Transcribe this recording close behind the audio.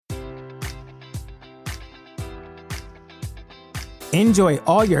Enjoy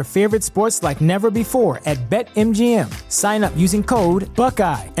all your favorite sports like never before at BetMGM. Sign up using code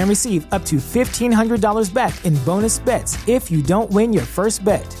Buckeye and receive up to $1,500 back in bonus bets if you don't win your first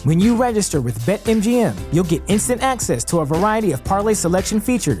bet. When you register with BetMGM, you'll get instant access to a variety of parlay selection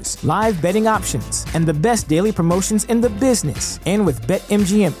features, live betting options, and the best daily promotions in the business. And with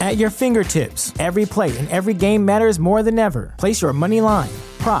BetMGM at your fingertips, every play and every game matters more than ever. Place your money line,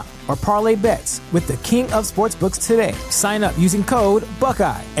 prop, or parlay bets with the king of sportsbooks today. Sign up using code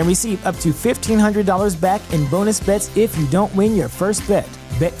Buckeye and receive up to $1,500 back in bonus bets if you don't win your first bet.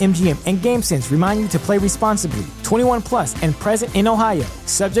 BetMGM and GameSense remind you to play responsibly. 21 plus and present in Ohio,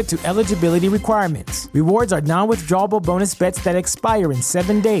 subject to eligibility requirements. Rewards are non-withdrawable bonus bets that expire in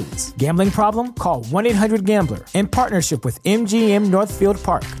 7 days. Gambling problem? Call 1-800-GAMBLER. In partnership with MGM Northfield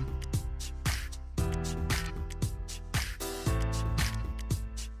Park.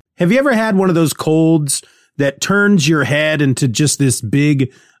 Have you ever had one of those colds that turns your head into just this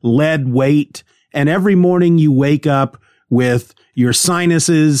big lead weight, and every morning you wake up with your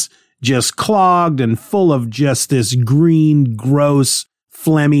sinuses just clogged and full of just this green, gross,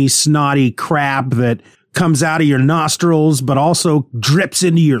 phlegmy, snotty crap that comes out of your nostrils but also drips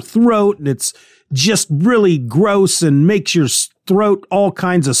into your throat, and it's just really gross and makes your throat all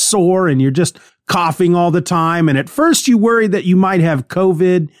kinds of sore, and you're just coughing all the time. And at first you worry that you might have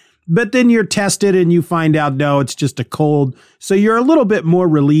COVID, but then you're tested and you find out, no, it's just a cold. So you're a little bit more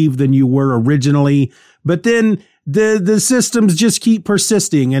relieved than you were originally. But then the systems just keep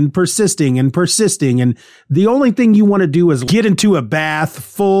persisting and persisting and persisting. And the only thing you want to do is get into a bath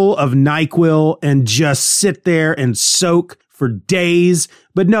full of NyQuil and just sit there and soak for days.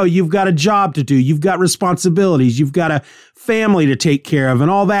 But no, you've got a job to do. You've got responsibilities. You've got a family to take care of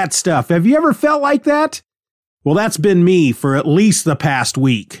and all that stuff. Have you ever felt like that? Well, that's been me for at least the past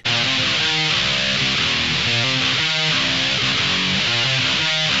week.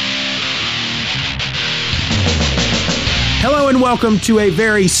 Hello and welcome to a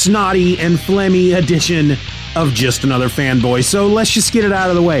very snotty and phlegmy edition of Just Another Fanboy. So let's just get it out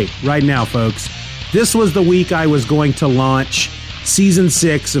of the way right now, folks. This was the week I was going to launch Season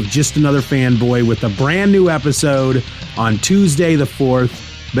 6 of Just Another Fanboy with a brand new episode on Tuesday the 4th.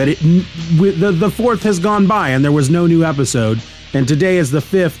 But the 4th has gone by and there was no new episode. And today is the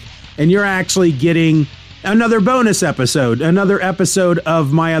 5th, and you're actually getting another bonus episode, another episode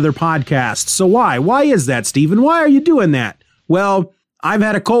of my other podcast. So why? Why is that, Stephen? Why are you doing that? Well, I've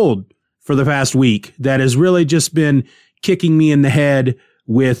had a cold for the past week that has really just been kicking me in the head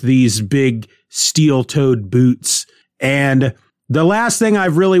with these big steel-toed boots. And the last thing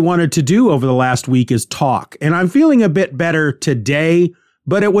I've really wanted to do over the last week is talk. And I'm feeling a bit better today,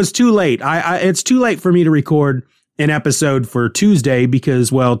 but it was too late. It's too late for me to record an episode for Tuesday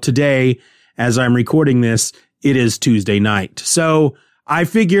because, well, today, as I'm recording this, it is Tuesday night. So I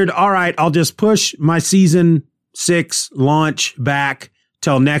figured, all right, I'll just push my Season 6 launch back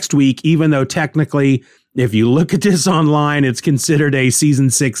till next week, even though technically, if you look at this online, it's considered a Season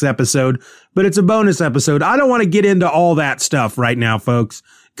 6 episode, but it's a bonus episode. I don't want to get into all that stuff right now, folks,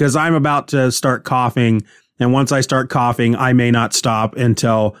 because I'm about to start coughing. And once I start coughing, I may not stop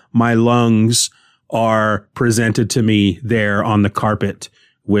until my lungs are presented to me there on the carpet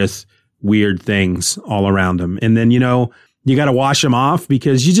with weird things all around them. And then, you got to wash them off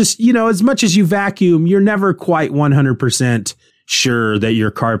because you just, as much as you vacuum, you're never quite 100% sure that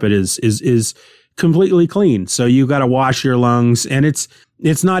your carpet is completely clean. So you got to wash your lungs, and it's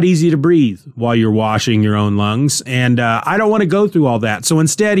not easy to breathe while you're washing your own lungs. And I don't want to go through all that. So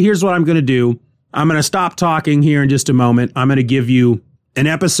instead, here's what I'm going to do. I'm going to stop talking here in just a moment. I'm going to give you an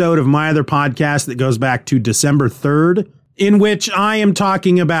episode of my other podcast that goes back to December 3rd, in which I am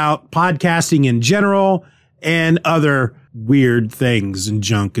talking about podcasting in general and other weird things and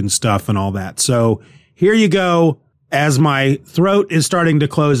junk and stuff and all that. So here you go. As my throat is starting to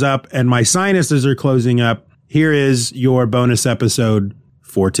close up and my sinuses are closing up, here is your bonus episode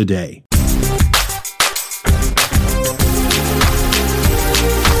for today.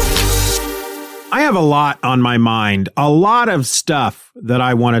 I have a lot on my mind, a lot of stuff that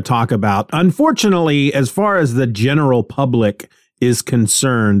I want to talk about. Unfortunately, as far as the general public is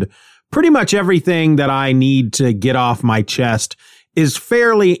concerned, pretty much everything that I need to get off my chest is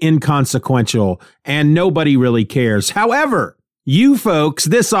fairly inconsequential and nobody really cares. However, you folks,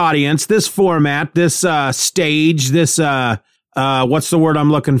 this audience, this format, this stage, this what's the word I'm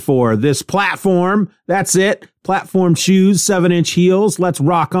looking for? This platform, that's it. Platform shoes, 7-inch heels. Let's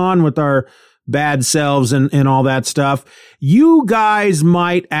rock on with our bad selves and all that stuff. You guys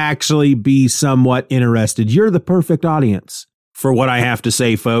might actually be somewhat interested. You're the perfect audience for what I have to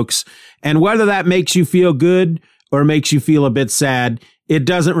say, folks. And whether that makes you feel good or makes you feel a bit sad, it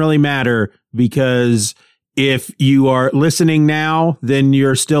doesn't really matter, because if you are listening now, then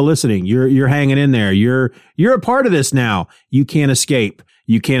you're still listening. You're hanging in there. You're a part of this now. You can't escape.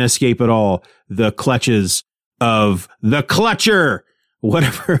 You can't escape at all the clutches of the clutcher.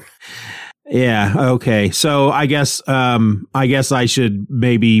 Whatever. Yeah. Okay. So I guess I should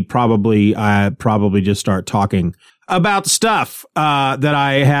probably just start talking about stuff that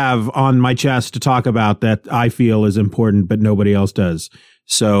I have on my chest to talk about that I feel is important, but nobody else does.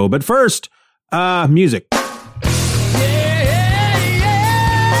 So, but first, music.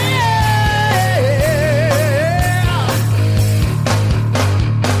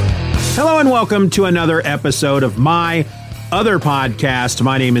 Hello and welcome to another episode of my other podcast.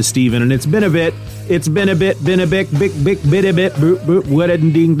 My name is Steven, and it's been a bit, what a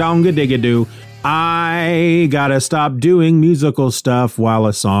ding dong a dig a do. I gotta stop doing musical stuff while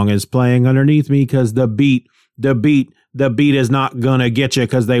a song is playing underneath me, because the beat is not gonna get you,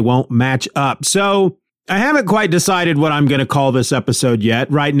 because they won't match up. So I haven't quite decided what I'm gonna call this episode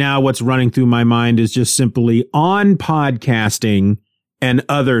yet. Right now, what's running through my mind is just simply on podcasting and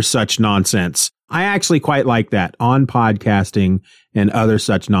other such nonsense. I actually quite like that, on podcasting and other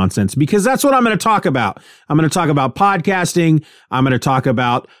such nonsense, because that's what I'm going to talk about. I'm going to talk about podcasting. I'm going to talk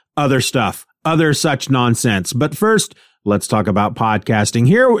about other stuff, other such nonsense. But first, let's talk about podcasting.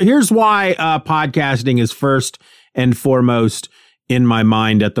 Here's why podcasting is first and foremost in my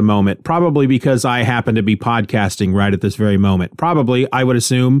mind at the moment. Probably because I happen to be podcasting right at this very moment. Probably, I would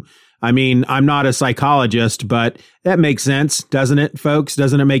assume. I mean, I'm not a psychologist, but that makes sense, doesn't it, folks?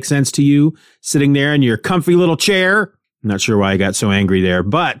 Doesn't it make sense to you, sitting there in your comfy little chair? I'm not sure why I got so angry there,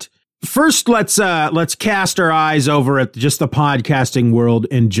 but first, let's cast our eyes over at just the podcasting world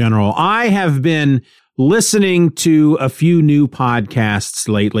in general. I have been listening to a few new podcasts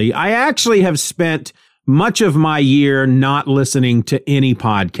lately. I actually have spent much of my year not listening to any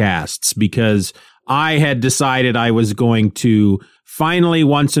podcasts, because I had decided I was going to finally,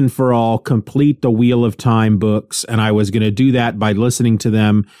 once and for all, complete the Wheel of Time books, and I was going to do that by listening to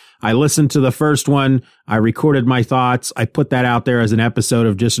them. I listened to the first one. I recorded my thoughts. I put that out there as an episode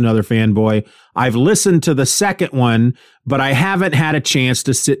of Just Another Fanboy. I've listened to the second one, but I haven't had a chance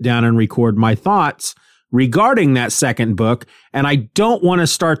to sit down and record my thoughts regarding that second book, and I don't want to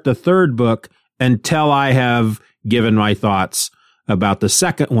start the third book until I have given my thoughts about the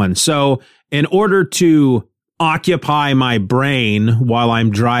second one. So in order to occupy my brain while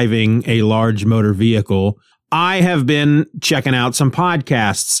I'm driving a large motor vehicle, I have been checking out some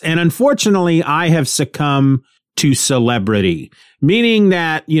podcasts. And unfortunately, I have succumbed to celebrity, meaning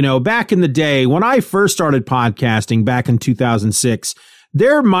that, back in the day when I first started podcasting back in 2006,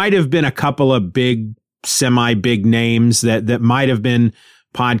 there might have been a couple of big, semi-big names that might have been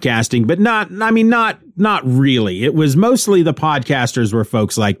podcasting, but not really. It was mostly the podcasters were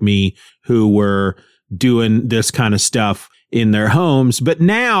folks like me who were doing this kind of stuff in their homes. But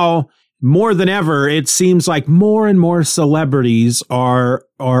now, more than ever, it seems like more and more celebrities are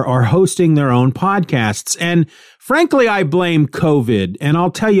hosting their own podcasts. And frankly, I blame COVID, and I'll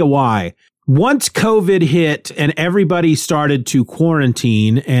tell you why. Once COVID hit and everybody started to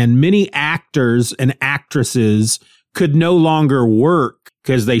quarantine, and many actors and actresses could no longer work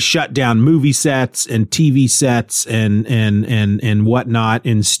because they shut down movie sets and TV sets and whatnot,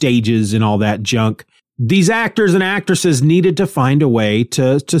 and stages and all that junk, these actors and actresses needed to find a way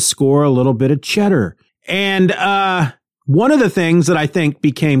to score a little bit of cheddar. And one of the things that I think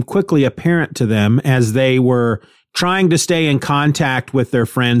became quickly apparent to them as they were trying to stay in contact with their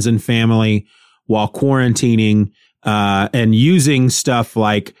friends and family while quarantining and using stuff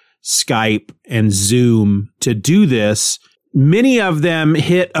like Skype and Zoom to do this, many of them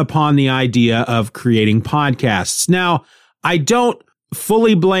hit upon the idea of creating podcasts. Now, I don't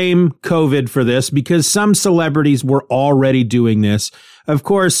fully blame COVID for this, because some celebrities were already doing this. Of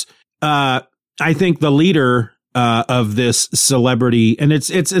course, I think the leader of this celebrity, and it's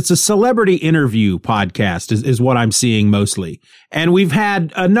a celebrity interview podcast is what I'm seeing mostly. And we've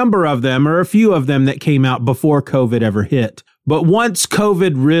had a number of them, or a few of them, that came out before COVID ever hit. But once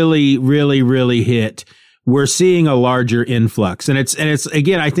COVID really hit, we're seeing a larger influx. And it's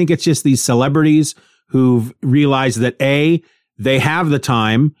again, I think it's just these celebrities who've realized that A, they have the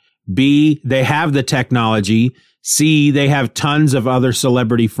time, B, they have the technology, C, they have tons of other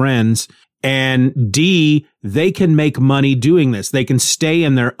celebrity friends, and D, they can make money doing this. They can stay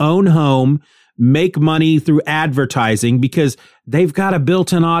in their own home, make money through advertising, because they've got a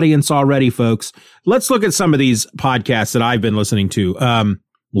built-in audience already, folks. Let's look at some of these podcasts that I've been listening to.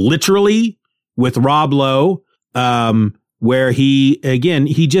 Literally with Rob Lowe, where he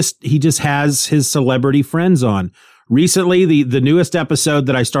just has his celebrity friends on. Recently, the newest episode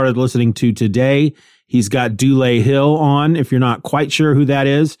that I started listening to today, he's got Dule Hill on. If you're not quite sure who that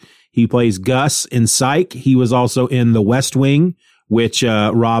is, he plays Gus in Psych. He was also in The West Wing, which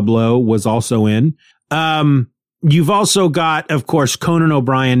Rob Lowe was also in. You've also got, of course, Conan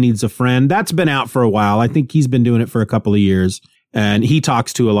O'Brien Needs a Friend. That's been out for a while. I think he's been doing it for a couple of years, and he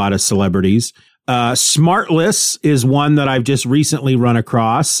talks to a lot of celebrities. Smartless is one that I've just recently run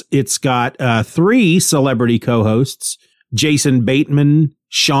across. It's got 3 celebrity co-hosts, Jason Bateman,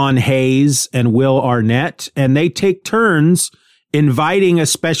 Sean Hayes, and Will Arnett, and they take turns inviting a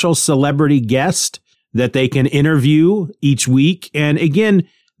special celebrity guest that they can interview each week. And again,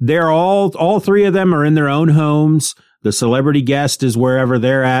 they're all 3 of them are in their own homes. The celebrity guest is wherever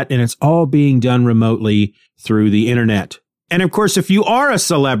they're at, and it's all being done remotely through the internet. And of course, if you are a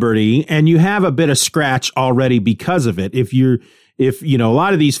celebrity and you have a bit of scratch already because of it, if a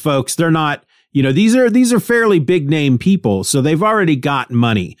lot of these folks, they're not, these are fairly big name people. So they've already got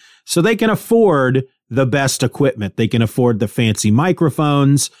money, so they can afford the best equipment. They can afford the fancy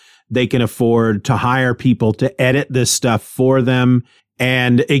microphones. They can afford to hire people to edit this stuff for them.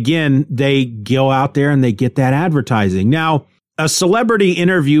 And again, they go out there and they get that advertising. Now, a celebrity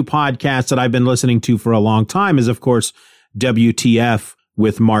interview podcast that I've been listening to for a long time is, of course, WTF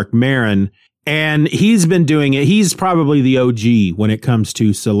with Marc Maron. And he's been doing it. He's probably the OG when it comes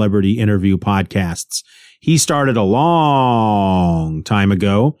to celebrity interview podcasts. He started a long time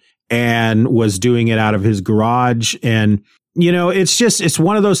ago and was doing it out of his garage. And, it's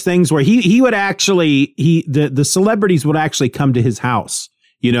one of those things where he would actually, the celebrities would actually come to his house.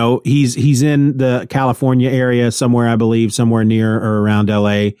 He's in the California area somewhere, I believe, somewhere near or around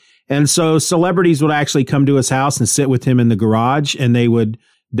LA. And so celebrities would actually come to his house and sit with him in the garage, and they would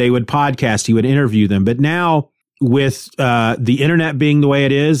podcast. He would interview them. But now with the internet being the way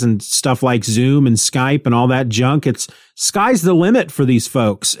it is and stuff like Zoom and Skype and all that junk, it's sky's the limit for these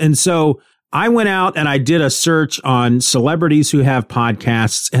folks. And so I went out and I did a search on celebrities who have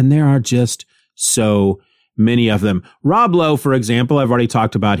podcasts, and there are just so many of them. Rob Lowe, for example, I've already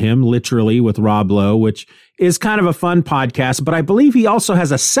talked about him, Literally with Rob Lowe, which is kind of a fun podcast, but I believe he also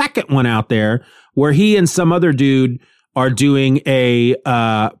has a second one out there where he and some other dude are doing a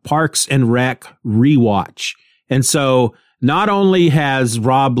Parks and Rec rewatch. And so not only has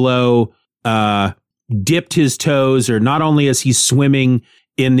Rob Lowe dipped his toes, or not only is he swimming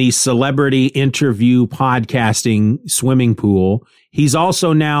in the celebrity interview podcasting swimming pool, he's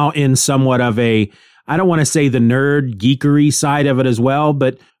also now in somewhat of a, I don't want to say the nerd geekery side of it as well,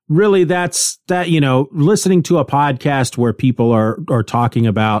 but really that's listening to a podcast where people are talking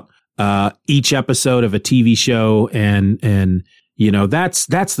about each episode of a TV show, and that's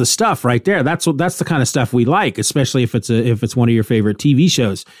the stuff right there. That's the kind of stuff we like, especially if it's one of your favorite TV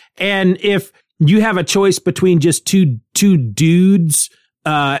shows. And if you have a choice between just two dudes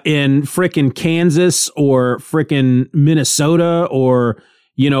in frickin' Kansas or frickin' Minnesota or,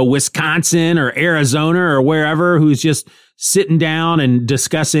 Wisconsin or Arizona or wherever, who's just sitting down and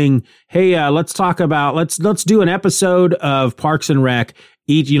discussing, hey, let's do an episode of Parks and Rec.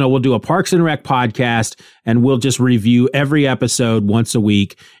 We'll do a Parks and Rec podcast, and we'll just review every episode once a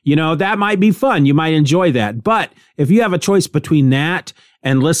week. That might be fun. You might enjoy that. But if you have a choice between that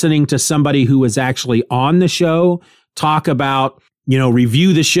and listening to somebody who was actually on the show talk about,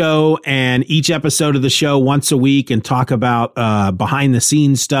 review the show and each episode of the show once a week and talk about behind the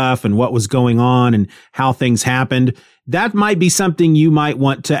scenes stuff and what was going on and how things happened, that might be something you might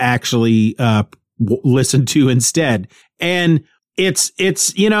want to actually listen to instead. And I'm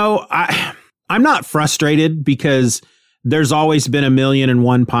not frustrated because there's always been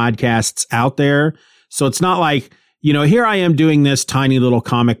 1,000,001 podcasts out there. So it's not like, here I am doing this tiny little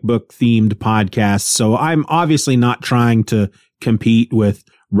comic book themed podcast. So I'm obviously not trying to compete with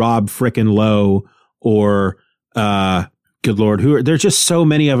Rob frickin' Lowe or, good Lord, there's just so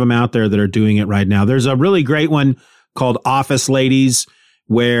many of them out there that are doing it right now. There's a really great one called Office Ladies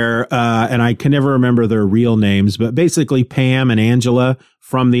where, and I can never remember their real names, but basically Pam and Angela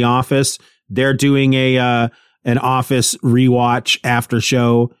from The Office, they're doing an Office rewatch after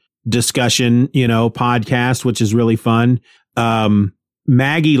show discussion, podcast, which is really fun.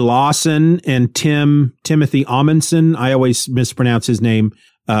 Maggie Lawson and Timothy Amundsen, I always mispronounce his name,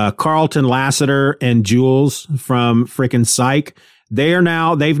 Carlton Lasseter and Jules from frickin' Psych.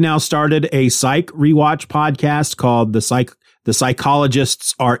 They've now started a Psych rewatch podcast called The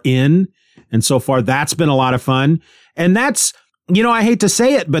Psychologists Are In. And so far that's been a lot of fun. And that's, I hate to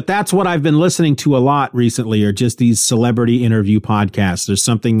say it, but that's what I've been listening to a lot recently, are just these celebrity interview podcasts. There's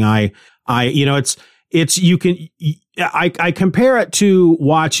something I compare it to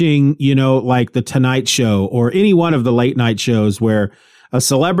watching, like the Tonight Show or any one of the late night shows where a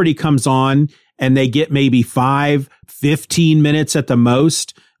celebrity comes on and they get maybe 5-15 minutes at the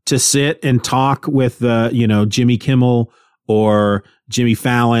most to sit and talk with Jimmy Kimmel or Jimmy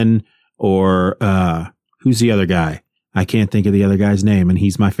Fallon or who's the other guy? I can't think of the other guy's name, and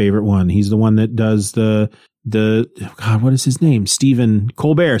he's my favorite one. He's the one that does the God, what is his name? Stephen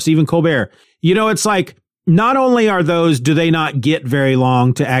Colbert. It's like, not only do they not get very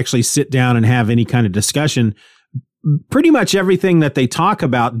long to actually sit down and have any kind of discussion, pretty much everything that they talk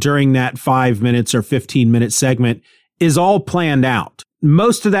about during that 5 minutes or 15-minute segment is all planned out.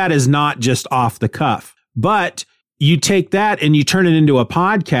 Most of that is not just off the cuff, but you take that and you turn it into a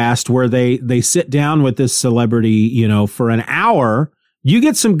podcast where they sit down with this celebrity, for an hour. You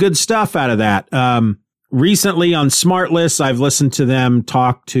get some good stuff out of that. Recently on SmartLess, I've listened to them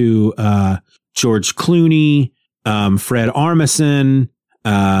talk to George Clooney, Fred Armisen,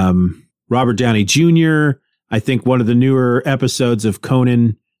 Robert Downey Jr. I think one of the newer episodes of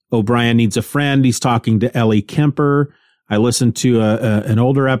Conan O'Brien Needs a Friend, he's talking to Ellie Kemper. I listened to an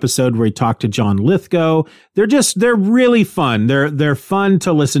older episode where he talked to John Lithgow. They're really fun. They're fun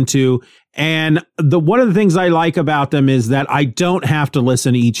to listen to. And one of the things I like about them is that I don't have to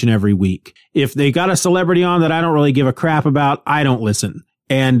listen each and every week. If they got a celebrity on that I don't really give a crap about, I don't listen.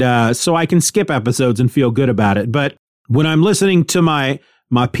 And so I can skip episodes and feel good about it. But when I'm listening to my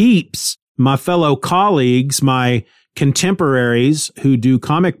peeps, my fellow colleagues, my contemporaries who do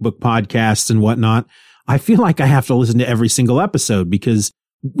comic book podcasts and whatnot, I feel like I have to listen to every single episode because,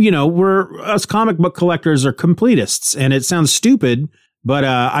 us comic book collectors are completists, and it sounds stupid, but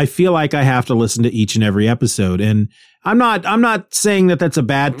I feel like I have to listen to each and every episode. And I'm not saying that that's a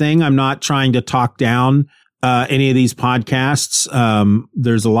bad thing. I'm not trying to talk down any of these podcasts.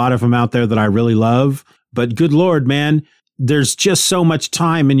 There's a lot of them out there that I really love, but good Lord, man, there's just so much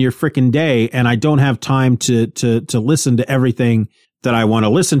time in your freaking day, and I don't have time to listen to everything that I want to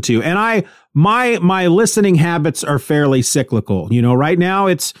listen to. And my listening habits are fairly cyclical. Right now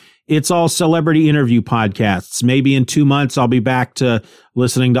it's all celebrity interview podcasts. Maybe in 2 months, I'll be back to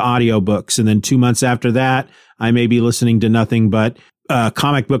listening to audiobooks. And then 2 months after that, I may be listening to nothing but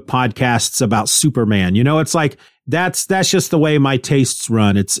comic book podcasts about Superman. It's like, that's just the way my tastes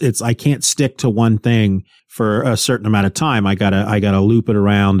run. It's I can't stick to one thing for a certain amount of time. I gotta loop it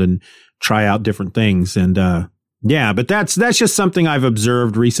around and try out different things. And, yeah, but that's just something I've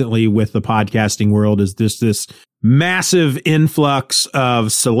observed recently with the podcasting world is this massive influx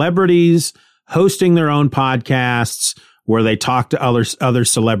of celebrities hosting their own podcasts where they talk to other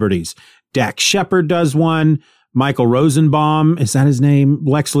celebrities. Dax Shepard does one. Michael Rosenbaum, is that his name?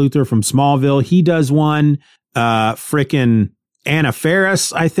 Lex Luthor from Smallville, he does one. Frickin' Anna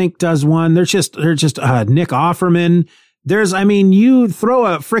Faris, I think, does one. They're just Nick Offerman. You throw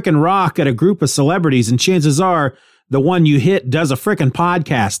a frickin' rock at a group of celebrities and chances are the one you hit does a frickin'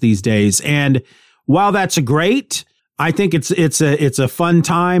 podcast these days. And while that's great, I think it's a fun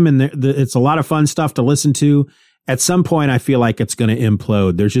time and it's a lot of fun stuff to listen to. At some point, I feel like it's going to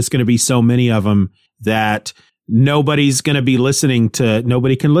implode. There's just going to be so many of them that nobody's going to be listening to.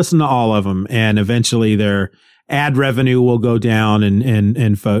 Nobody can listen to all of them. And eventually their ad revenue will go down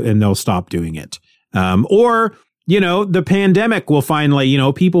and they'll stop doing it. Or the pandemic will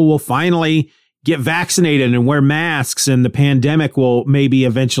finally, people will finally get vaccinated and wear masks, and the pandemic will maybe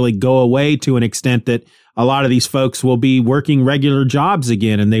eventually go away to an extent that a lot of these folks will be working regular jobs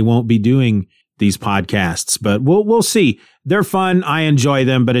again and they won't be doing these podcasts. But we'll see. They're fun. I enjoy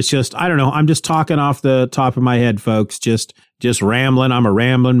them, but it's just, I don't know. I'm just talking off the top of my head, folks. Just rambling. I'm a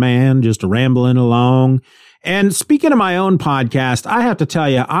rambling man, just rambling along. And speaking of my own podcast, I have to tell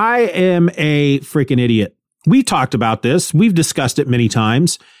you, I am a freaking idiot. We talked about this. We've discussed it many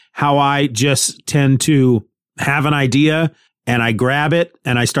times, how I just tend to have an idea and I grab it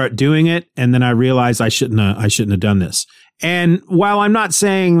and I start doing it. And then I realize I shouldn't have done this. And while I'm not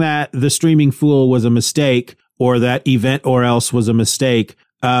saying that The Streaming Fool was a mistake or that Event or Else was a mistake,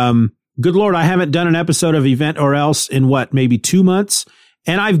 good Lord, I haven't done an episode of Event or Else in maybe 2 months.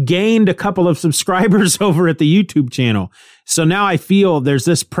 And I've gained a couple of subscribers over at the YouTube channel. So now I feel there's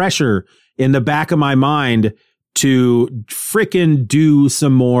this pressure in the back of my mind to frickin' do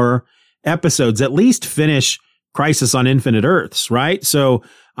some more episodes, at least finish Crisis on Infinite Earths, right? So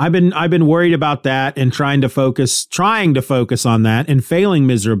I've been worried about that and trying to focus on that and failing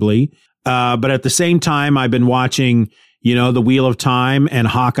miserably. But at the same time, I've been watching, The Wheel of Time and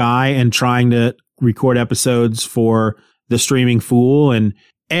Hawkeye and trying to record episodes for The Streaming Fool.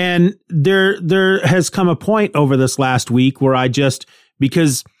 And there has come a point over this last week where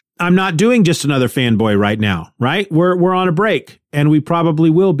because I'm not doing Just Another Fanboy right now, right? We're on a break, and we probably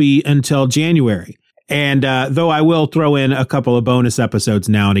will be until January. And though I will throw in a couple of bonus episodes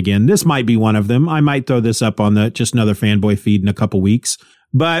now and again, this might be one of them. I might throw this up on the Just Another Fanboy feed in a couple weeks.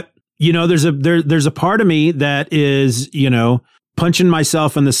 But, you know, there's a part of me that is, you know, punching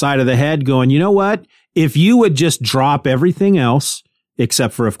myself in the side of the head going, you know what? If you would just drop everything else,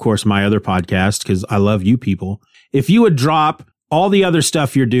 except for, of course, my other podcast, because I love you people. If you would drop all the other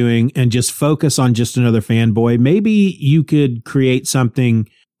stuff you're doing and just focus on Just Another Fanboy, maybe you could create something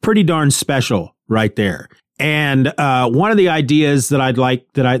pretty darn special right there. And one of the ideas that I'd like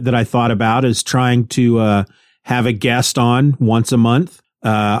that I thought about is trying to have a guest on once a month.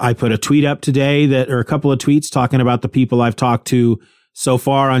 I put a tweet up today or a couple of tweets talking about the people I've talked to so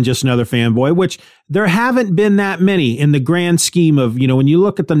far on Just Another Fanboy, which there haven't been that many in the grand scheme of, you know, when you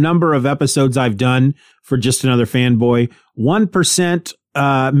look at the number of episodes I've done for Just Another Fanboy,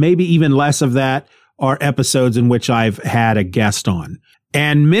 1%, maybe even less of that are episodes in which I've had a guest on.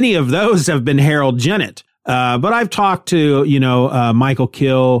 And many of those have been Harold Jennett. But I've talked to, you know, Michael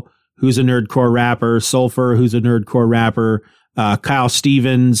Kill, who's a nerdcore rapper, Sulfur, who's a nerdcore rapper, Kyle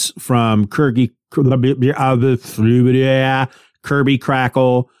Stevens from Kirby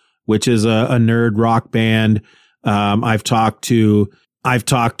Crackle, which is a nerd rock band. I've talked to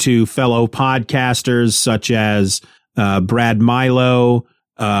fellow podcasters such as Brad Milo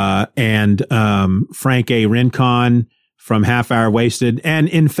and Frank A. Rincon from Half Hour Wasted. And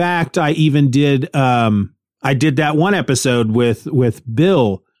in fact, I even did that one episode with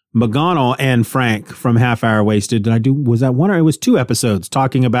Bill McGonnell and Frank from Half Hour Wasted. Was that one, or it was 2 episodes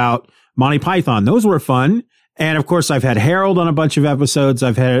talking about Monty Python? Those were fun. And of course, I've had Harold on a bunch of episodes.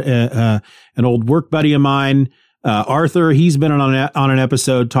 I've had an old work buddy of mine, Arthur. He's been on an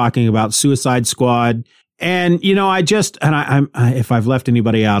episode talking about Suicide Squad. And, you know, if I've left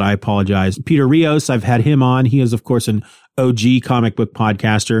anybody out, I apologize. Peter Rios, I've had him on. He is, of course, an OG comic book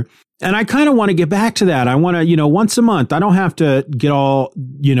podcaster. And I kind of want to get back to that. I want to, you know, once a month. I don't have to get all,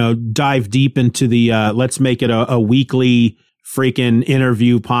 you know, dive deep into the let's make it a weekly freaking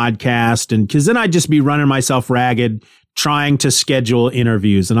interview podcast. And because then I'd just be running myself ragged trying to schedule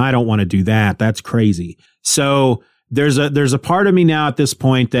interviews. And I don't want to do that. That's crazy. So there's a part of me now at this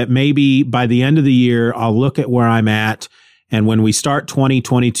point that maybe by the end of the year, I'll look at where I'm at. And when we start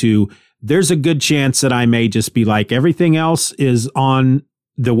 2022, there's a good chance that I may just be like, everything else is on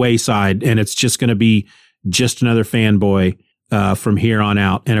the wayside, and it's just going to be Just Another Fanboy from here on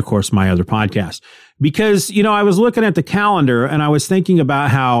out. And of course, my other podcast, because, you know, I was looking at the calendar and I was thinking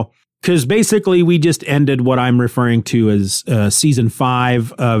about how, because basically we just ended what I'm referring to as season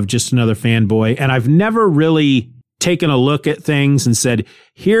 5 of Just Another Fanboy. And I've never really taken a look at things and said,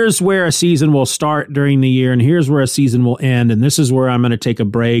 here's where a season will start during the year, and here's where a season will end, and this is where I'm going to take a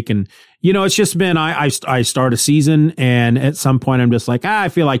break. And, you know, it's just been, I start a season, and at some point I'm just like, I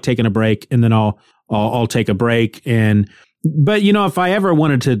feel like taking a break, and then I'll take a break. But, you know, if I ever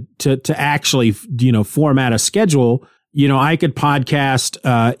wanted to actually, you know, format a schedule, you know, I could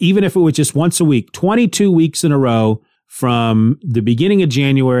podcast, even if it was just once a week, 22 weeks in a row from the beginning of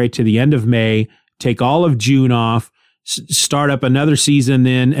January to the end of May, take all of June off, start up another season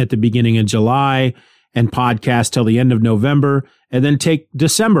then at the beginning of July, and podcast till the end of November, and then take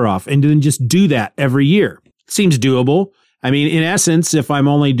December off, and then just do that every year. Seems doable. I mean, in essence, if I'm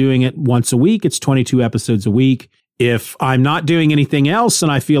only doing it once a week, it's 22 episodes a week. If I'm not doing anything else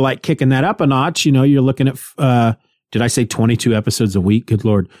and I feel like kicking that up a notch, you know, you're looking at, did I say 22 episodes a week? Good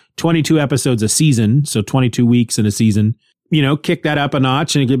Lord. 22 episodes a season. So 22 weeks in a season. You know, kick that up a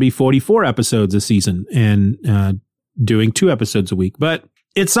notch and it could be 44 episodes a season and doing 2 episodes a week. But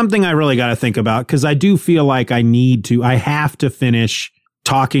it's something I really got to think about, because I do feel like I have to finish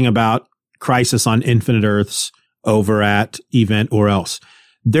talking about Crisis on Infinite Earths over at Event or Else.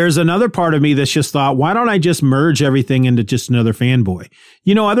 There's another part of me that's just thought, why don't I just merge everything into Just Another Fanboy?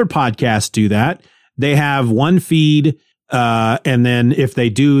 You know, other podcasts do that. They have one feed, and then if they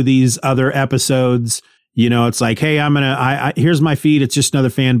do these other episodes, you know, it's like, hey, here's my feed. It's Just Another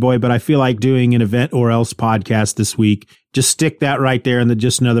Fanboy, but I feel like doing an Event or Else podcast this week. Just stick that right there in the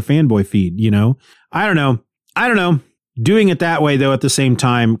Just Another Fanboy feed, you know? I don't know. Doing it that way, though, at the same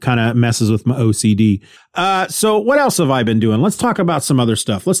time kind of messes with my OCD. So what else have I been doing? Let's talk about some other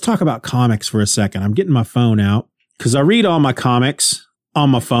stuff. Let's talk about comics for a second. I'm getting my phone out because I read all my comics on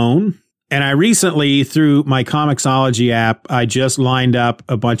my phone. And I recently, through my Comixology app, I just lined up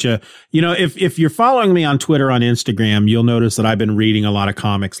a bunch of, you know, if you're following me on Twitter, on Instagram, you'll notice that I've been reading a lot of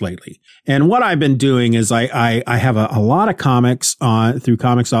comics lately. And what I've been doing is I have a lot of comics through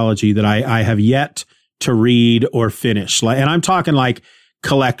Comixology that I have yet to read or finish. And I'm talking like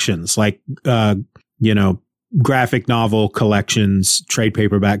collections, like, graphic novel collections, trade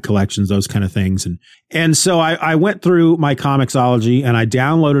paperback collections, those kind of things. And so I went through my Comixology and I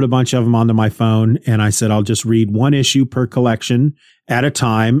downloaded a bunch of them onto my phone. And I said, I'll just read one issue per collection at a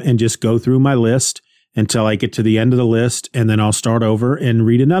time and just go through my list until I get to the end of the list. And then I'll start over and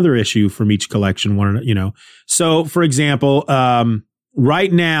read another issue from each collection. So for example,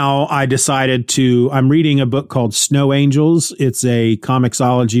 right now I decided I'm reading a book called Snow Angels. It's a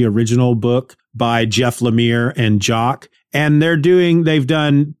Comixology original book by Jeff Lemire and Jock. And they've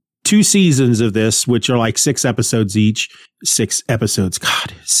done 2 seasons of this, which are like 6 episodes each. 6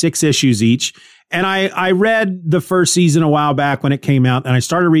 issues each. And I read the first season a while back when it came out, and I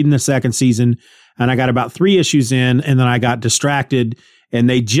started reading the second season, and I got about 3 issues in, and then I got distracted. And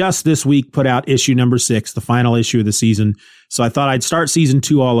they just this week put out issue number 6, the final issue of the season. So I thought I'd start season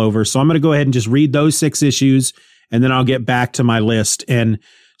 2 all over. So I'm going to go ahead and just read those 6 issues, and then I'll get back to my list. And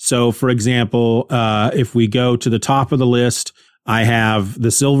so, for example, if we go to the top of the list, I have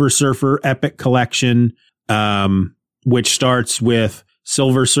the Silver Surfer Epic Collection, which starts with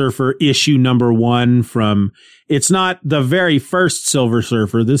Silver Surfer issue number 1 it's not the very first Silver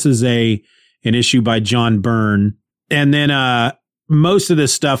Surfer. This is an issue by John Byrne. And then most of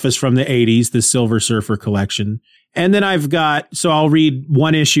this stuff is from the 80s, the Silver Surfer collection. And then I'll read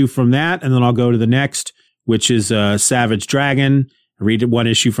one issue from that, and then I'll go to the next, which is Savage Dragon. I read 1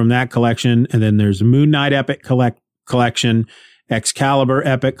 issue from that collection. And then there's Moon Knight Epic Collection, Excalibur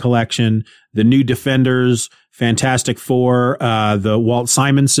Epic Collection, the New Defenders, Fantastic Four, the Walt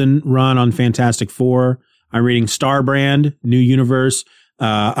Simonson run on Fantastic Four. I'm reading Starbrand, New Universe.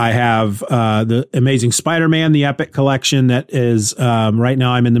 I have the Amazing Spider-Man, the Epic Collection that is right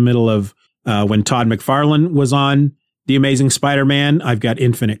now I'm in the middle of when Todd McFarlane was on The Amazing Spider-Man. I've got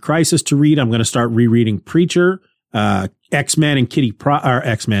Infinite Crisis to read. I'm going to start rereading Preacher, X-Men and Kitty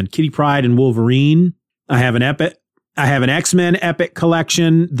Pryde and Wolverine. I have an X-Men Epic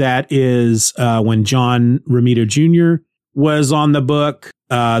Collection that is when John Romita Jr. was on the book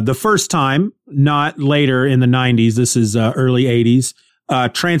the first time, not later in the 90s. This is early 80s.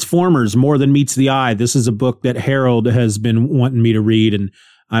 Transformers, More Than Meets the Eye. This is a book that Harold has been wanting me to read, and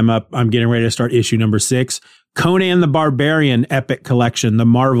I'm getting ready to start issue number 6. Conan the Barbarian Epic Collection, the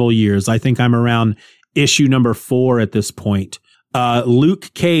Marvel years. I think I'm around issue number 4 at this point.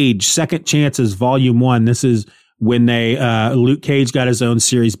 Luke Cage, Second Chances, Volume 1. This is when Luke Cage got his own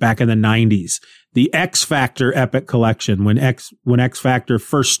series back in the 90s. The X Factor Epic Collection, when X Factor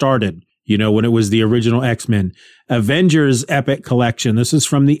first started, when it was the original X-Men. Avengers Epic Collection. This is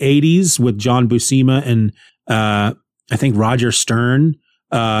from the 80s with John Buscema and I think Roger Stern.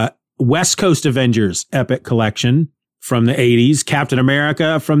 West Coast Avengers Epic Collection from the 80s. Captain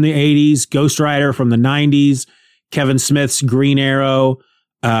America from the 80s. Ghost Rider from the 90s. Kevin Smith's Green Arrow.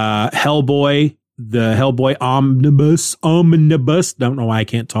 Hellboy, the Hellboy Omnibus. Don't know why I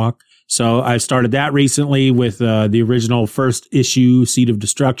can't talk. So I started that recently with the original first issue, Seed of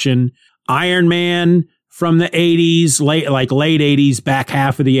Destruction. Iron Man from the 80s, late 80s, back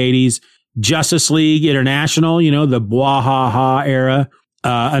half of the 80s. Justice League International, the Bwahaha era.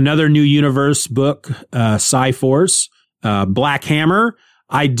 Another New Universe book, Cyforce. Black Hammer.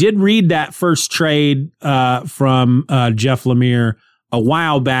 I did read that first trade from Jeff Lemire a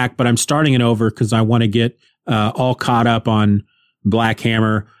while back, but I'm starting it over because I want to get all caught up on Black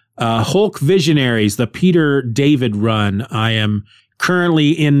Hammer. Hulk Visionaries, the Peter David run. I am currently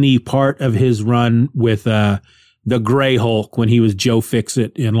in the part of his run with the Gray Hulk when he was Joe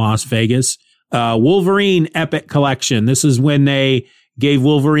Fixit in Las Vegas. Wolverine Epic Collection. This is when they gave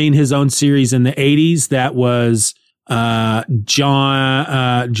Wolverine his own series in the 80s. That was John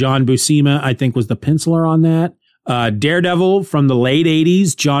Buscema, I think, was the penciler on that. Daredevil from the late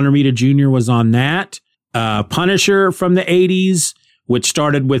 80s. John Romita Jr. was on that. Punisher from the 80s, which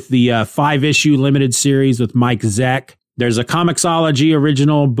started with the 5-issue limited series with Mike Zeck. There's a Comixology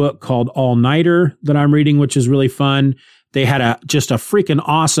original book called All Nighter that I'm reading, which is really fun. They had just a freaking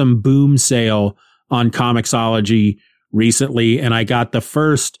awesome boom sale on Comixology recently, and I got the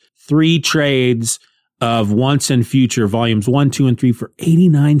first 3 trades of Once and Future, volumes 1, 2, and 3 for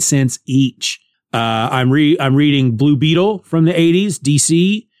 89 cents each. I'm reading Blue Beetle from the 80s,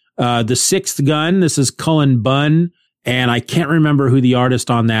 DC. The Sixth Gun, this is Cullen Bunn, and I can't remember who the artist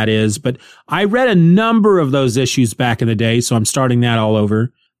on that is, but I read a number of those issues back in the day, so I'm starting that all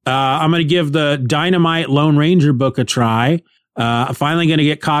over. I'm going to give the Dynamite Lone Ranger book a try. Finally going to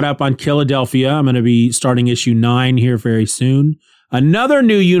get caught up on Philadelphia. I'm going to be starting issue 9 here very soon. Another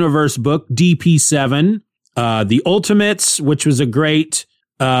New Universe book, DP7, The Ultimates, which was a great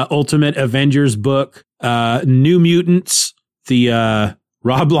Ultimate Avengers book. New Mutants, the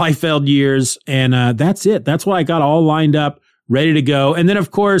Rob Liefeld years. And that's it. That's what I got all lined up, ready to go. And then,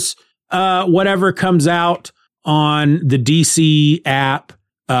 of course, whatever comes out on the DC app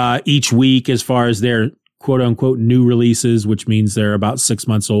each week as far as their quote unquote new releases, which means they're about 6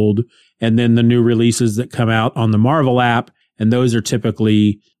 months old. And then the new releases that come out on the Marvel app, and those are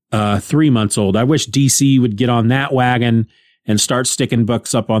typically 3 months old. I wish DC would get on that wagon and start sticking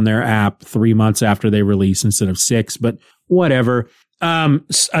books up on their app 3 months after they release instead of 6, but whatever.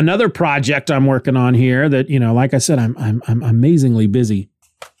 Another project I'm working on here that, like I said, I'm amazingly busy.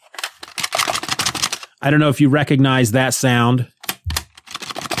 I don't know if you recognize that sound.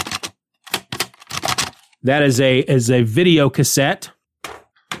 That is a video cassette.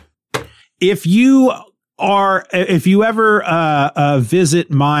 If you ever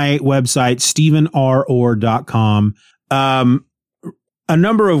visit my website, StephenROrr.com, a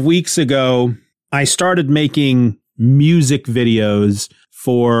number of weeks ago, I started making music videos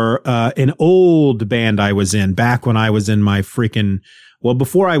for an old band I was in back when I was in my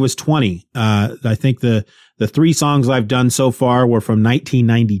before I was 20. I think the 3 songs I've done so far were from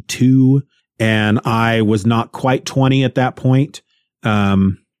 1992, and I was not quite 20 at that point.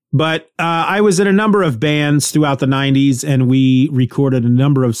 But I was in a number of bands throughout the 90s, and we recorded a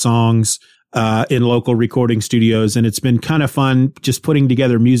number of songs in local recording studios, and it's been kind of fun just putting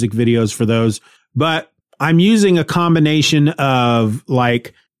together music videos for those. But I'm using a combination of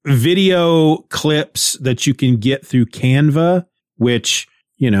like video clips that you can get through Canva, which,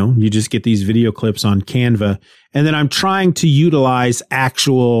 you just get these video clips on Canva. And then I'm trying to utilize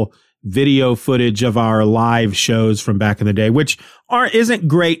actual video footage of our live shows from back in the day, which isn't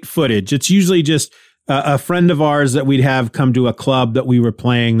great footage. It's usually just a friend of ours that we'd have come to a club that we were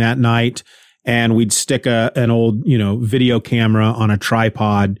playing that night, and we'd stick an old, video camera on a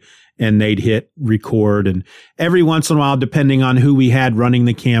tripod, and they'd hit record. And every once in a while, depending on who we had running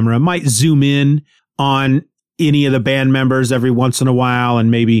the camera, might zoom in on any of the band members every once in a while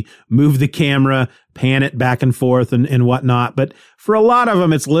and maybe move the camera, pan it back and forth and whatnot. But for a lot of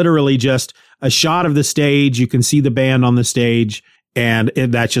them, it's literally just a shot of the stage. You can see the band on the stage, and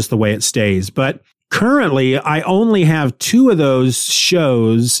that's just the way it stays. But currently, I only have 2 of those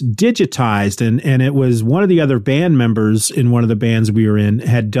shows digitized, and it was one of the other band members in one of the bands we were in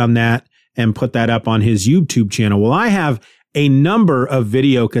had done that and put that up on his YouTube channel. Well, I have a number of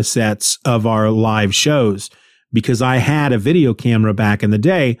video cassettes of our live shows because I had a video camera back in the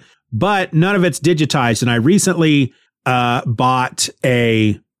day, but none of it's digitized. And I recently bought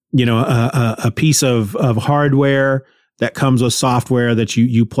a piece of hardware that comes with software that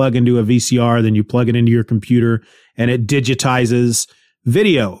you plug into a VCR, then you plug it into your computer, and it digitizes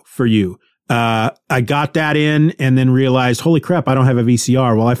video for you. I got that in and then realized, holy crap, I don't have a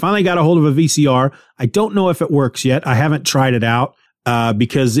VCR. Well, I finally got a hold of a VCR. I don't know if it works yet. I haven't tried it out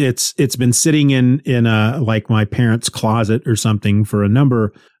because it's been sitting in like my parents' closet or something for a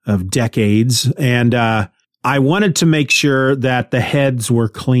number of decades. And I wanted to make sure that the heads were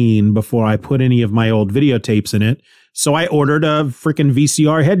clean before I put any of my old videotapes in it. So I ordered a freaking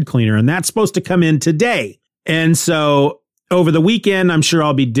VCR head cleaner, and that's supposed to come in today. And so over the weekend, I'm sure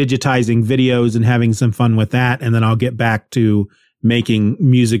I'll be digitizing videos and having some fun with that. And then I'll get back to making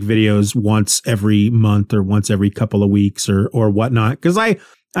music videos once every month or once every couple of weeks or whatnot. Cause I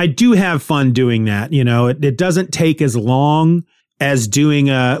do have fun doing that. It doesn't take as long as doing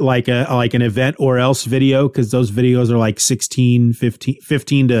like an event or else video. Cause those videos are like 15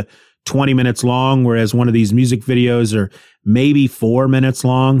 to 20 minutes long, whereas one of these music videos are maybe 4 minutes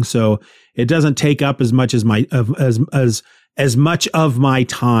long. So it doesn't take up as much as as much of my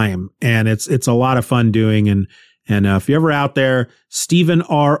time, and it's a lot of fun doing. And if you're ever out there,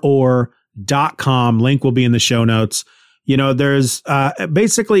 StephenROrr.com, link will be in the show notes. There's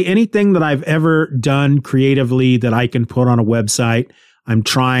basically anything that I've ever done creatively that I can put on a website, I'm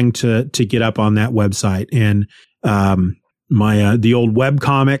trying to get up on that website. And the old web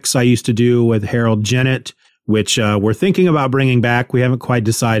comics I used to do with Harold Jennett, which we're thinking about bringing back. We haven't quite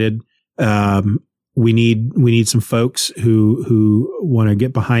decided. We need some folks who want to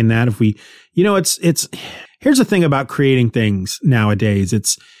get behind that. If we, here's the thing about creating things nowadays.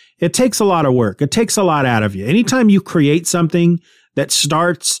 It takes a lot of work. It takes a lot out of you. Anytime you create something that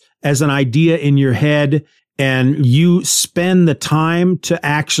starts as an idea in your head and you spend the time to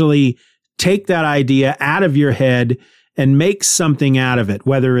actually take that idea out of your head and make something out of it,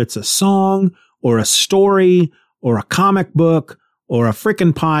 whether it's a song or a story or a comic book or a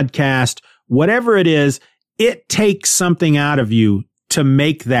frickin' podcast, whatever it is, it takes something out of you to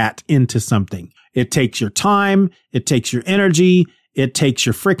make that into something. It takes your time. It takes your energy. It takes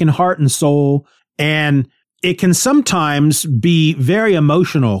your freaking heart and soul. And it can sometimes be very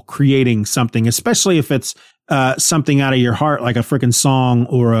emotional creating something, especially if it's something out of your heart, like a freaking song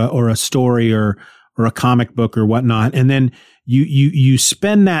or a story or a comic book or whatnot. And then you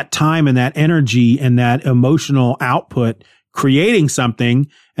spend that time and that energy and that emotional output creating something,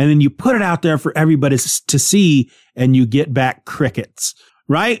 and then you put it out there for everybody to see, and you get back crickets,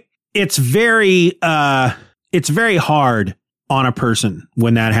 right? It's very hard on a person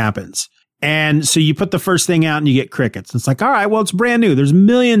when that happens. And so you put the first thing out and you get crickets. It's like, all right, well, it's brand new. There's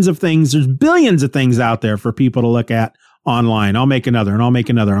millions of things. There's billions of things out there for people to look at online. I'll make another and I'll make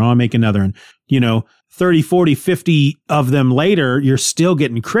another and I'll make another. And, 30, 40, 50 of them later, you're still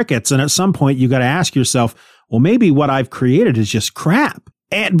getting crickets. And at some point you got to ask yourself, well, maybe what I've created is just crap.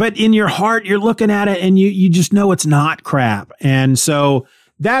 But in your heart, you're looking at it and you just know it's not crap. And so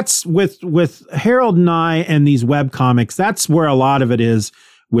that's with Harold and I and these web comics, that's where a lot of it is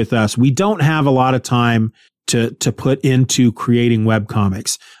with us. We don't have a lot of time to put into creating web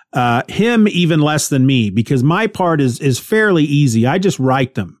comics. Him even less than me, because my part is fairly easy. I just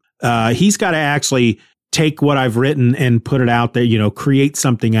write them. He's got to actually take what I've written and put it out there, create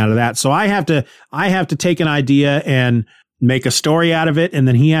something out of that. So I have to take an idea and make a story out of it. And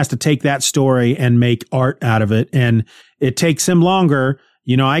then he has to take that story and make art out of it. And it takes him longer.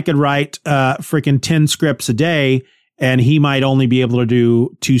 I could write freaking 10 scripts a day, and he might only be able to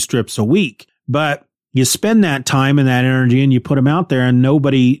do 2 strips a week. But you spend that time and that energy and you put them out there, and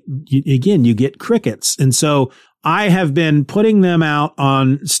you get crickets. And so I have been putting them out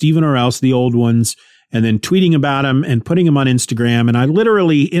on Stephen or Else, the old ones, and then tweeting about them and putting them on Instagram. And I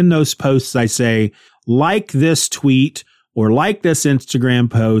literally, in those posts, I say, like this tweet or like this Instagram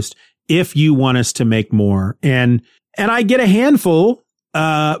post if you want us to make more. And I get a handful.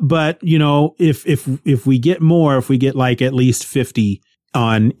 But if we get more, if we get like at least 50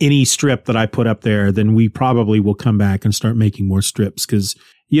 on any strip that I put up there, then we probably will come back and start making more strips. Cause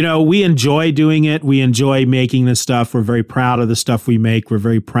we enjoy doing it. We enjoy making this stuff. We're very proud of the stuff we make. We're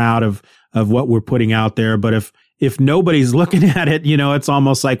very proud of what we're putting out there. But if nobody's looking at it, it's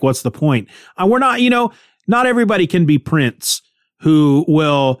almost like, what's the point? We're not, not everybody can be Prince, who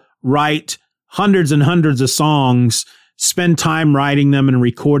will write hundreds and hundreds of songs, spend time writing them and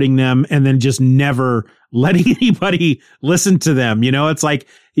recording them, and then just never letting anybody listen to them. It's like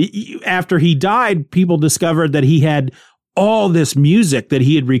after he died, people discovered that he had all this music that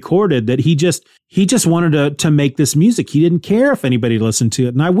he had recorded, that he just wanted to make this music. He didn't care if anybody listened to it.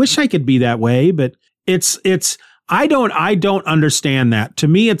 And I wish I could be that way, but I don't understand that. To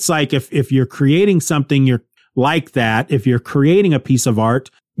me, it's like if you're creating something, you're like that. If you're creating a piece of art,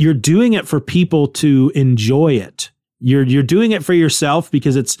 you're doing it for people to enjoy it. You're doing it for yourself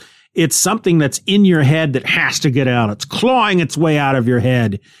because it's something that's in your head that has to get out. It's clawing its way out of your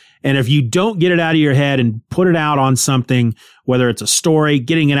head. And if you don't get it out of your head and put it out on something, whether it's a story,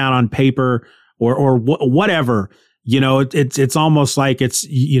 getting it out on paper or whatever, it's almost like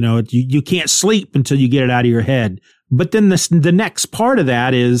you can't sleep until you get it out of your head. But then the next part of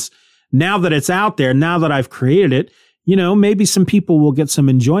that is, now that it's out there, now that I've created it, maybe some people will get some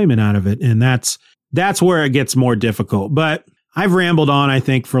enjoyment out of it. And that's where it gets more difficult. But I've rambled on, I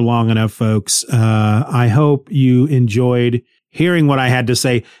think, for long enough, folks. I hope you enjoyed hearing what I had to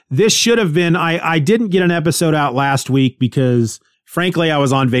say. This should have been, I didn't get an episode out last week because, frankly, I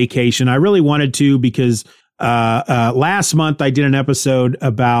was on vacation. I really wanted to because last month I did an episode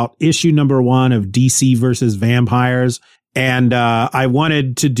about issue number 1 of DC versus Vampires. And I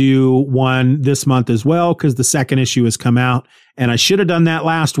wanted to do one this month as well because the second issue has come out. And I should have done that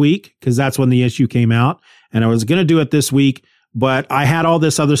last week because that's when the issue came out. And I was going to do it this week, but I had all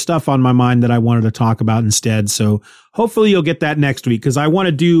this other stuff on my mind that I wanted to talk about instead. So hopefully you'll get that next week because I want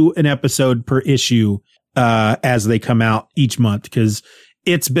to do an episode per issue as they come out each month because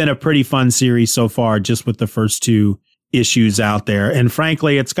it's been a pretty fun series so far just with the first 2 issues out there. And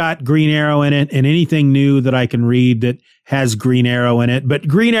frankly, it's got Green Arrow in it, and anything new that I can read that has Green Arrow in it. But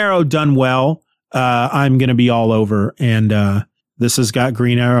Green Arrow done well, I'm going to be all over. And this has got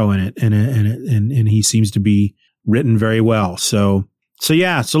Green Arrow in it, and he seems to be written very well. So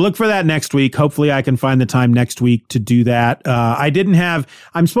yeah, so look for that next week. Hopefully I can find the time next week to do that.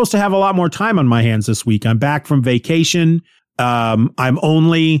 I'm supposed to have a lot more time on my hands this week. I'm back from vacation. I'm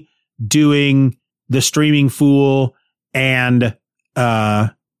only doing the Streaming Fool and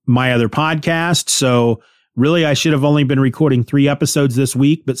my other podcast. So really, I should have only been recording 3 episodes this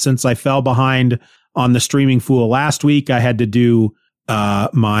week. But since I fell behind on the Streaming Fool last week, I had to do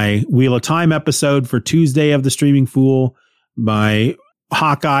my Wheel of Time episode for Tuesday of the Streaming Fool, my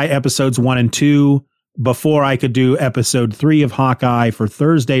Hawkeye episodes 1 and 2 before I could do episode 3 of Hawkeye for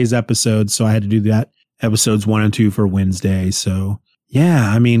Thursday's episode. So I had to do that episodes 1 and 2 for Wednesday. So yeah,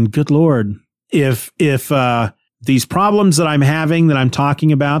 I mean, good Lord. If these problems that I'm having, that I'm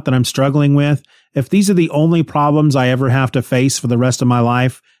talking about, that I'm struggling with, if these are the only problems I ever have to face for the rest of my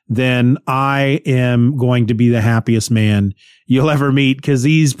life, then I am going to be the happiest man you'll ever meet, because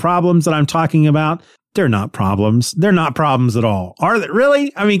these problems that I'm talking about, they're not problems. They're not problems at all. Are they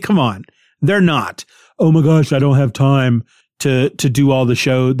really? I mean, come on. They're not. Oh my gosh, I don't have time to do all the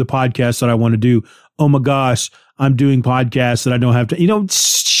podcasts that I want to do. Oh my gosh, I'm doing podcasts that I don't have to,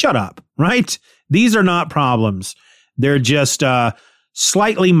 shut up, right? These are not problems. They're just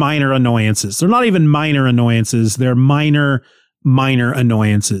slightly minor annoyances. They're not even minor annoyances. They're minor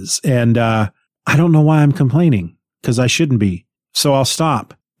annoyances. And I don't know why I'm complaining, because I shouldn't be. So I'll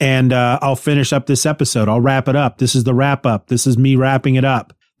stop and I'll finish up this episode. I'll wrap it up. This is the wrap up. This is me wrapping it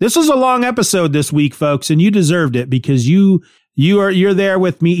up. This was a long episode this week, folks, and you deserved it, because you're there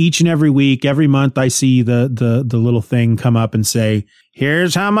with me each and every week. Every month I see the little thing come up and say,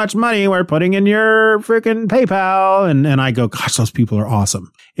 here's how much money we're putting in your freaking PayPal. And I go, gosh, those people are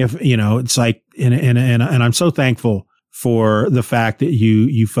awesome. It's like, and I'm so thankful for the fact that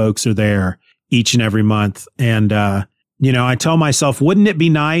you folks are there each and every month. And, I tell myself, wouldn't it be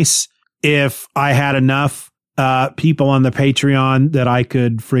nice if I had enough people on the Patreon that I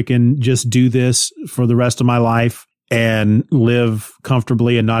could freaking just do this for the rest of my life and live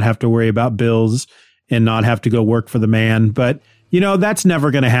comfortably and not have to worry about bills and not have to go work for the man. But, that's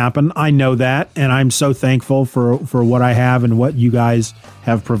never going to happen. I know that. And I'm so thankful for what I have and what you guys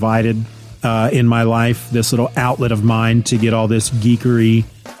have provided in my life, this little outlet of mine to get all this geekery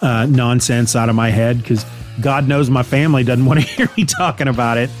nonsense out of my head, because God knows my family doesn't want to hear me talking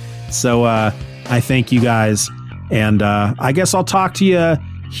about it. So I thank you guys. And I guess I'll talk to you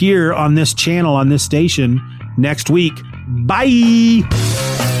here on this channel, on this station next week. Bye.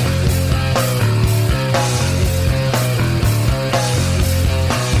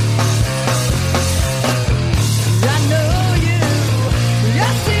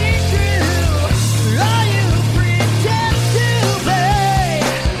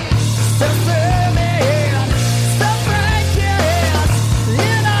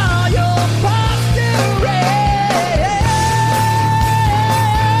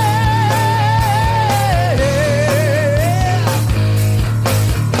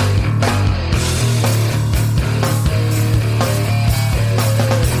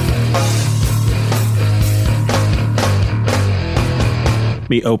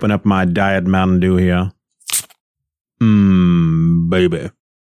 Me open up my Diet Mountain Dew here. Baby.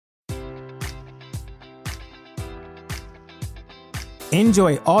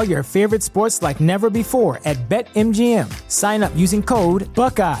 Enjoy all your favorite sports like never before at BetMGM. Sign up using code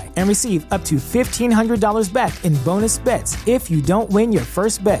Buckeye and receive up to $1,500 back in bonus bets if you don't win your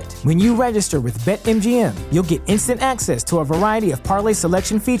first bet. When you register with BetMGM, you'll get instant access to a variety of parlay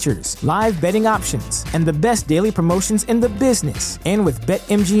selection features, live betting options, and the best daily promotions in the business. And with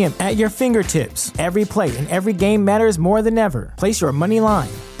BetMGM at your fingertips, every play and every game matters more than ever. Place your money line,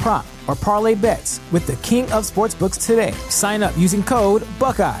 prop, or parlay bets with the king of sportsbooks today. Sign up using code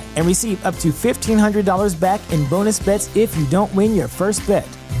Buckeye and receive up to $1,500 back in bonus bets if you don't win your first bet.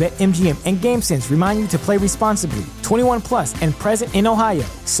 BetMGM and GameSense remind you to play responsibly. 21 plus and present in Ohio,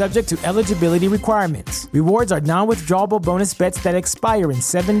 subject to eligibility requirements. Rewards are non-withdrawable bonus bets that expire in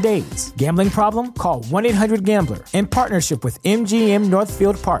 7 days. Gambling problem? Call 1-800-GAMBLER. In partnership with MGM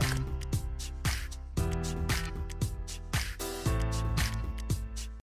Northfield Park.